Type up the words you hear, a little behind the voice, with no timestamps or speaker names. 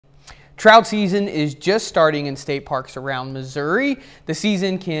Trout season is just starting in state parks around Missouri. The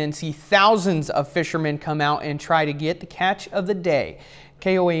season can see thousands of fishermen come out and try to get the catch of the day.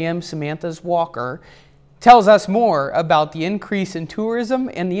 KOAM Samantha's Walker tells us more about the increase in tourism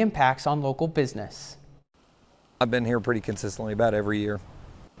and the impacts on local business. I've been here pretty consistently about every year.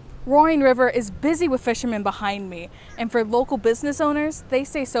 Roaring River is busy with fishermen behind me, and for local business owners, they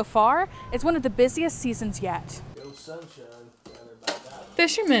say so far it's one of the busiest seasons yet.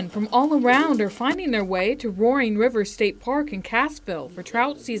 Fishermen from all around are finding their way to Roaring River State Park in Cassville for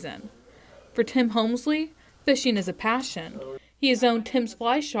trout season. For Tim Holmesley, fishing is a passion. He has owned Tim's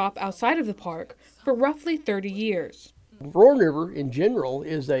Fly Shop outside of the park for roughly 30 years. Roaring River in general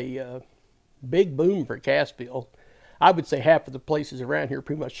is a big boom for Cassville. I would say half of the places around here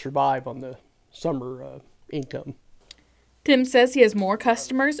pretty much survive on the summer income. Tim says he has more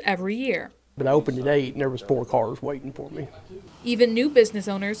customers every year. But I opened at 8 and there was 4 cars waiting for me. Even new business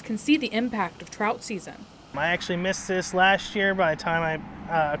owners can see the impact of trout season. I actually missed this last year by the time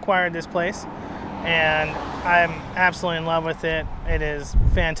I acquired this place, and I'm absolutely in love with it. It is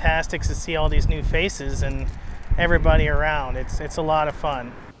fantastic to see all these new faces and everybody around. It's a lot of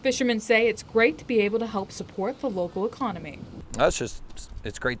fun. Fishermen say it's great to be able to help support the local economy.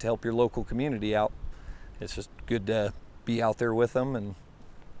 It's great to help your local community out. It's just good to be out there with them and,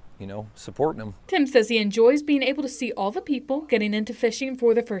 supporting them. Tim says he enjoys being able to see all the people getting into fishing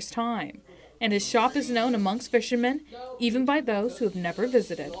for the first time. And his shop is known amongst fishermen, even by those who have never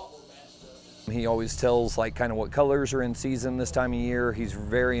visited. He always tells kind of what colors are in season this time of year. He's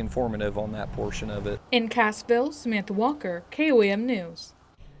very informative on that portion of it. In Cassville, Samantha Walker, KOAM News.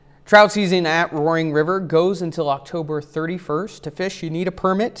 Trout season at Roaring River goes until October 31st. To fish, you need a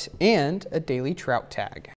permit and a daily trout tag.